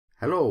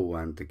Hello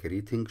and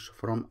greetings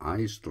from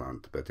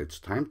Iceland, but it's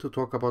time to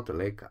talk about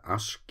Lake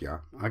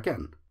Askja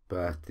again.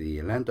 But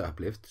the land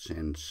uplift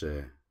since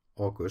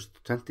August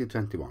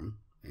 2021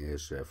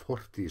 is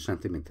 40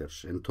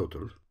 centimeters in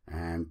total,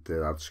 and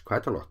that's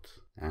quite a lot.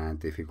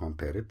 And if you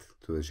compare it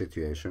to the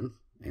situation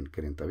in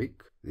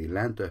Grindavík, the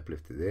land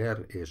uplift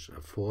there is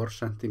 4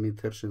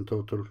 centimeters in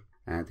total,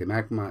 and the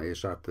magma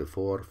is at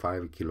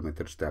 4-5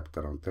 kilometers depth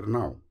around there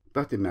now.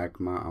 But the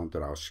magma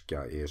under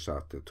Askja is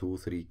at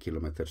 2-3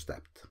 kilometers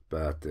depth.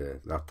 But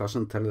that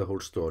doesn't tell the whole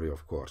story,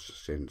 of course,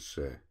 since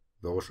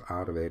those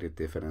are very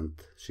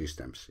different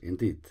systems.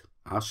 Indeed,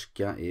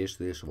 Askja is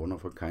this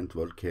one-of-a-kind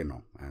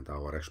volcano, and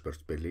our experts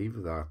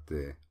believe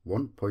that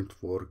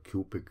 1.4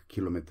 cubic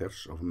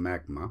kilometers of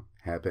magma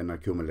have been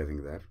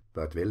accumulating there.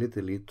 But will it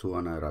lead to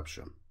an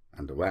eruption?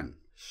 And when?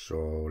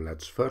 So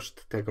let's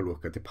first take a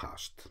look at the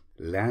past.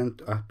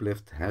 Land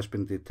uplift has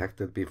been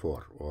detected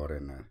before, or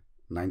in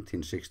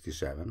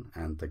 1967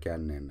 and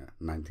again in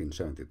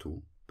 1972,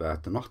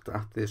 but not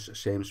at this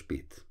same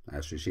speed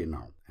as we see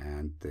now,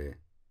 and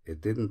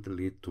it didn't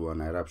lead to an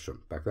eruption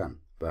back then.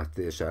 But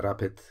this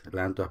rapid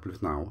land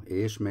uplift now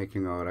is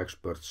making our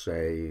experts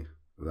say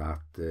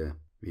that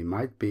we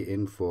might be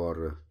in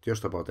for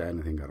just about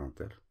anything around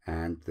there,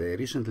 and they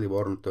recently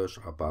warned us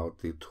about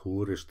the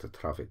tourist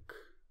traffic,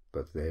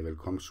 but they will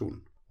come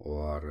soon,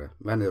 or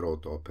when the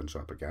road opens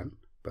up again,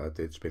 but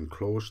it's been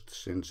closed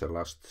since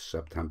last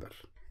September.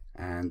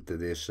 And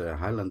this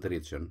highland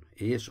region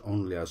is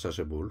only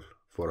accessible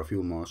for a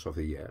few months of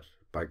the year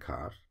by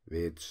car,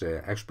 which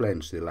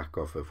explains the lack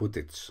of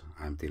footage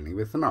I'm dealing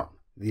with now.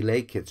 The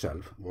lake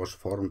itself was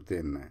formed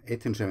in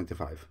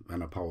 1875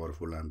 when a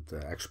powerful and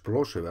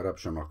explosive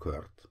eruption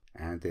occurred,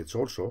 and it's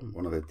also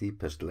one of the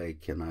deepest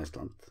lakes in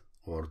Iceland,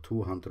 or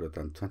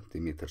 220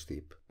 meters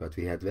deep. But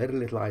we had very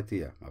little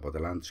idea about the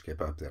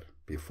landscape up there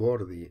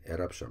before the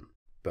eruption.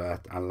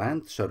 But a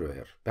land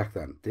surveyor back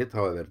then did,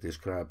 however,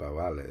 describe a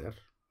valley there,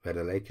 where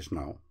the lake is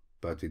now,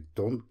 but we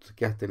don't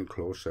get any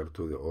closer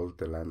to the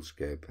older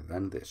landscape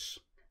than this.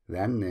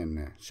 Then in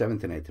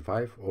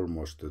 1785,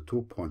 almost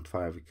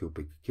 2.5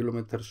 cubic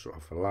kilometers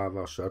of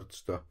lava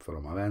surged up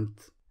from a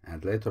vent,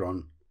 and later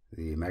on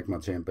the magma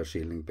chamber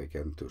ceiling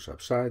began to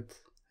subside,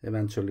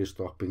 eventually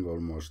stopping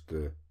almost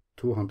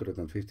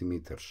 250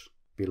 meters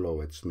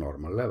below its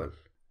normal level.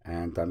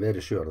 And I'm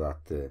very sure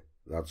that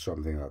that's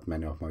something that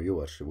many of my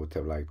viewers would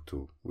have liked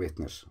to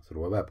witness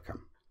through a webcam.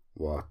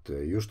 What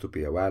used to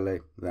be a valley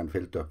then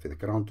filled up with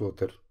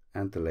groundwater,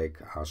 and the Lake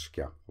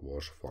Askja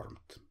was formed.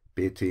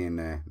 Between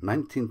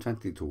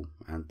 1922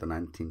 and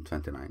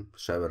 1929,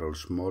 several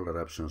small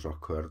eruptions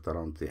occurred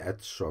around the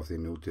edge of the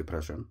new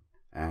depression,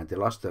 and the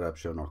last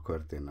eruption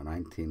occurred in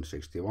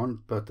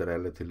 1961, but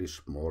relatively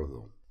small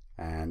though.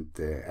 And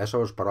as I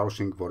was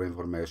browsing for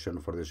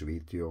information for this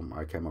video,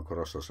 I came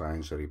across a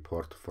science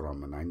report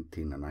from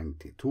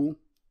 1992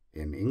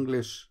 in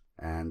English,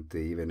 and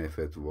even if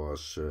it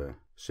was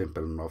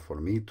simple enough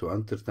for me to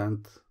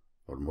understand,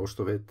 or most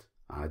of it,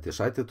 I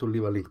decided to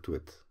leave a link to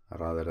it,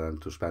 rather than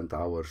to spend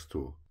hours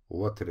to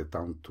water it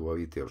down to a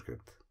video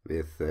script,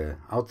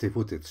 without the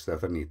footage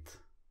that I need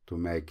to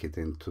make it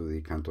into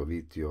the kind of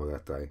video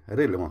that I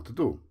really want to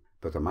do.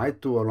 But I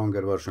might do a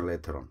longer version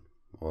later on,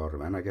 or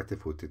when I get the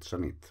footage I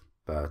need.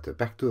 But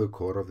back to the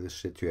core of this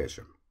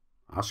situation.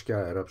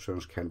 Askja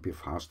eruptions can be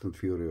fast and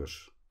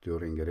furious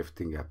during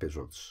rifting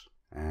episodes,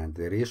 and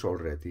there is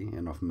already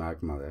enough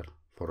magma there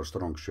for a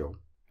strong show.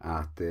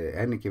 At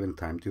any given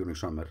time during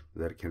summer,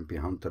 there can be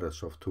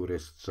hundreds of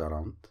tourists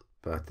around,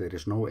 but there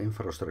is no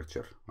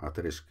infrastructure at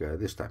risk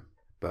this time.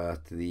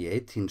 But the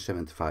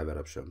 1875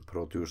 eruption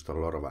produced a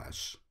lot of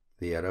ash.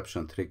 The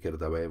eruption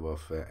triggered a wave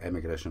of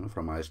emigration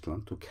from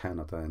Iceland to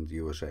Canada and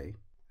USA,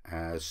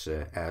 as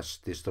ash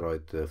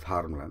destroyed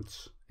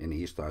farmlands in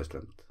East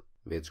Iceland,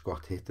 which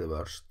got hit the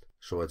worst.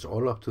 So it's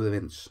all up to the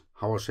winds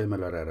how a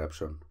similar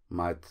eruption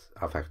might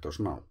affect us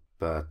now.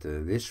 But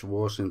this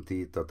was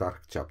indeed a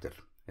dark chapter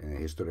in the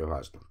history of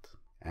Iceland.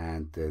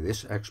 And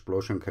this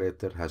explosion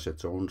crater has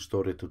its own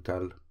story to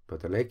tell, but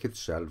the lake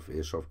itself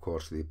is of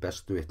course the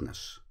best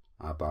witness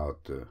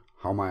about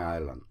how my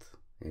island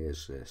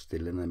is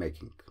still in the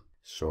making.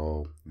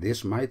 So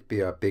this might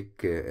be a big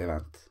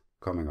event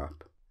coming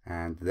up.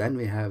 And then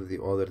we have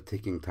the other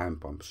ticking time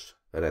bombs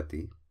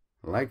ready,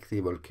 like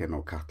the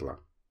volcano Katla,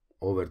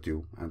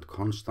 overdue and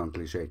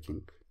constantly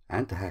shaking,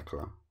 and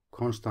Hekla,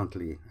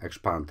 constantly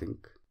expanding.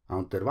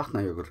 Under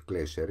Vatnajökull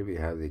glacier we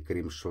have the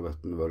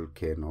Grímsvötn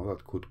volcano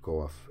that could go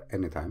off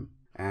anytime,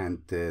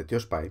 and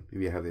just by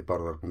we have the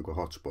Bárðarbunga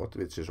hotspot,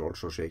 which is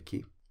also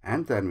shaky,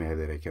 and then we have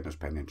the Reykjanes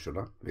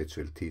Peninsula, which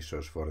will tease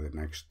us for the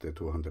next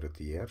 200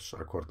 years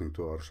according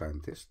to our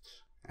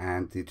scientists.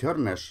 And the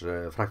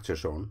Tjörnes fracture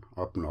zone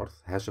up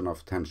north has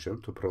enough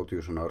tension to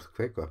produce an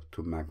earthquake up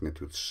to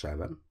magnitude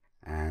 7,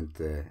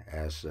 and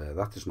as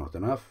that is not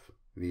enough,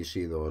 we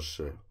see those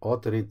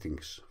odd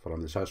readings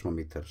from the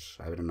seismometers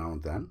every now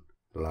and then,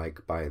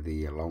 like by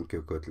the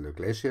Langjökull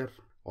glacier,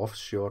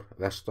 offshore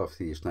west of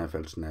the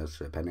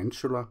Snæfellsnes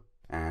Peninsula,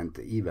 And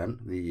even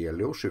the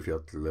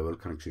Ljósufjöll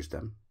volcanic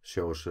system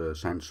shows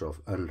signs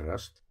of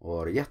unrest,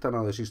 or yet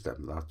another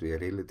system that we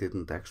really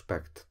didn't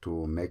expect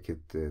to make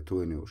it to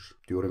the news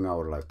during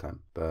our lifetime.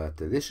 But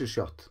this is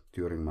shot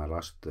during my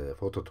last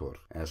photo tour,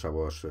 as I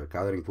was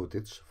gathering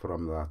footage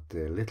from that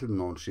little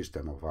known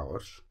system of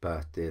ours,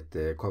 but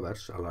it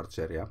covers a large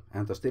area,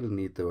 and I still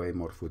need way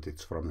more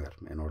footage from there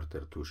in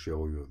order to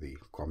show you the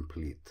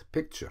complete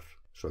picture.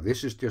 So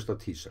this is just a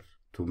teaser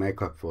to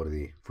make up for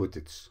the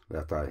footage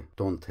that I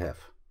don't have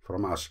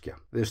from Askja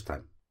this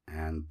time.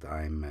 And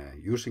I'm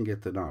using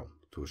it now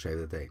to save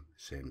the day,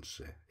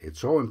 since it's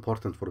so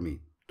important for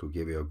me to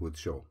give you a good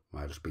show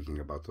while speaking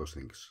about those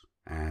things.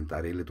 And I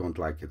really don't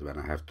like it when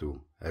I have to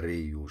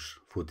reuse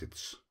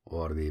footage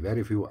or the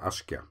very few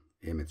Askja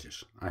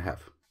images I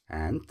have.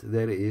 And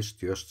there is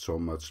just so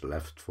much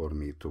left for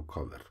me to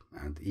cover.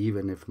 And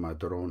even if my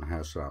drone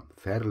has a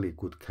fairly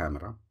good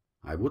camera,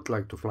 I would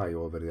like to fly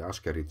over the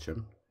Askja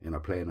region in a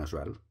plane as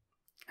well,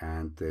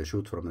 and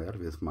shoot from there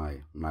with my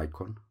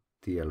Nikon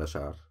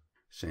DSLR,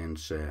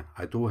 since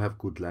I do have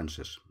good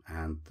lenses,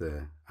 and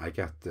I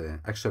get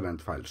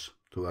excellent files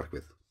to work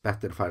with,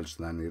 better files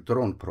than the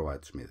drone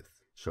provides me with.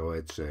 So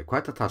it's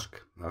quite a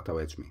task that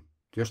awaits me,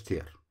 just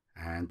here.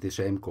 And the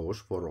same goes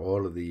for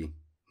all the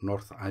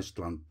North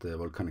Iceland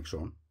volcanic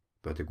zone.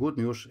 But the good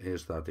news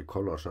is that the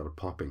colors are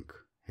popping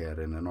here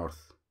in the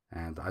north,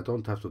 and I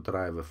don't have to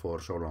drive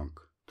for so long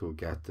to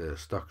get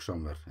stuck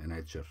somewhere in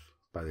nature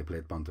by the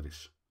plate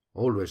boundaries,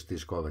 always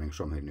discovering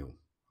something new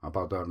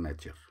about our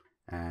nature.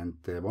 And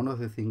one of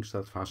the things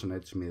that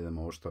fascinates me the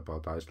most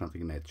about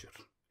Icelandic nature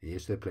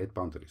is the plate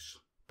boundaries.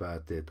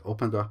 But it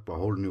opened up a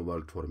whole new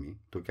world for me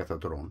to get a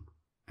drone.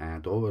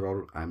 And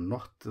overall, I'm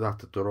not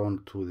that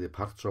drawn to the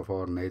parts of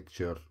our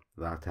nature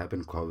that have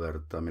been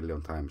covered a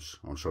million times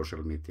on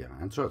social media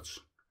and such.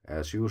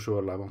 As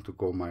usual, I want to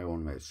go my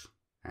own ways.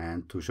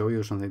 And to show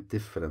you something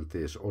different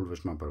is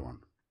always number one.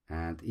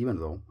 And even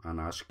though an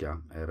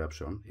Askja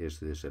eruption is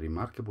this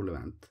remarkable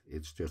event,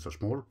 it's just a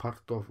small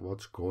part of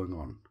what's going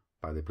on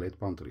by the plate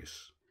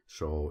boundaries.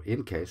 So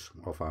in case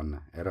of an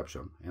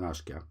eruption in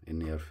Askja in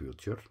near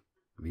future,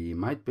 we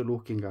might be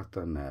looking at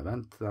an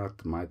event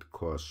that might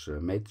cause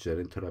major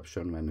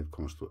interruption when it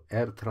comes to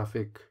air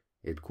traffic.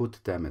 It could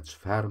damage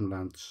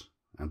farmlands,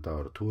 and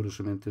our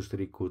tourism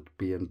industry could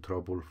be in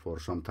trouble for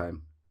some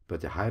time.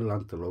 But the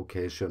highland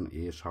location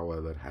is,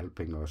 however,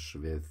 helping us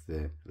with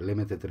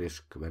limited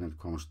risk when it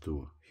comes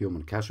to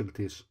human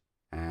casualties,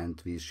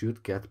 and we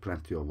should get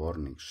plenty of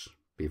warnings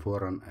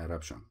before an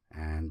eruption.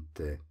 And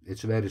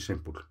it's very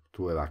simple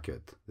to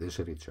evacuate this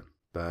region.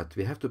 But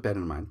we have to bear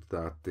in mind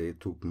that it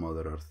took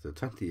Mother Earth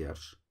 20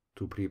 years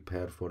to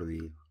prepare for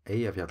the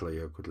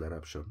Eyjafjallajökull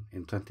eruption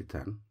in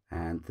 2010,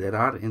 and there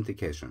are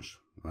indications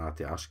that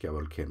the Askja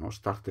volcano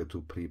started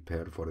to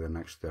prepare for the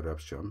next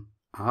eruption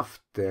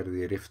after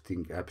the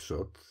rifting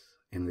episode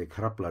in the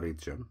Krafla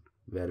region,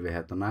 where we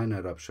had 9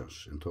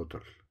 eruptions in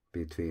total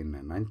between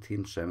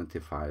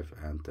 1975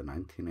 and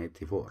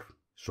 1984.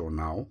 So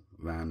now,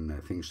 when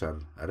things are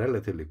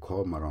relatively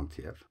calm around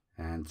here,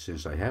 and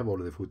since I have all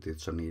the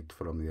footage I need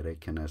from the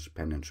Reykjanes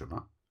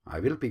Peninsula, I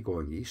will be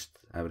going east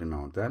every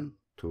now and then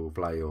to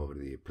fly over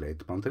the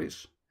plate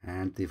boundaries,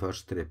 and the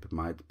first trip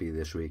might be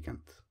this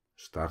weekend,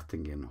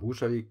 starting in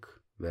Húsavík,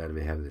 where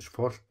we have this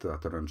fault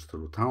that runs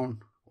through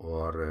town,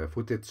 or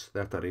footage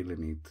that I really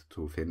need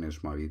to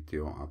finish my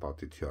video about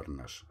the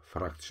Tjörnes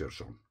fracture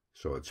zone.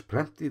 So it's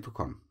plenty to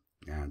come,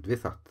 and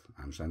with that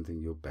I'm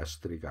sending you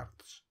best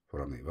regards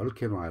from the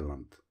volcano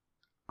island,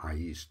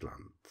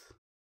 Iceland.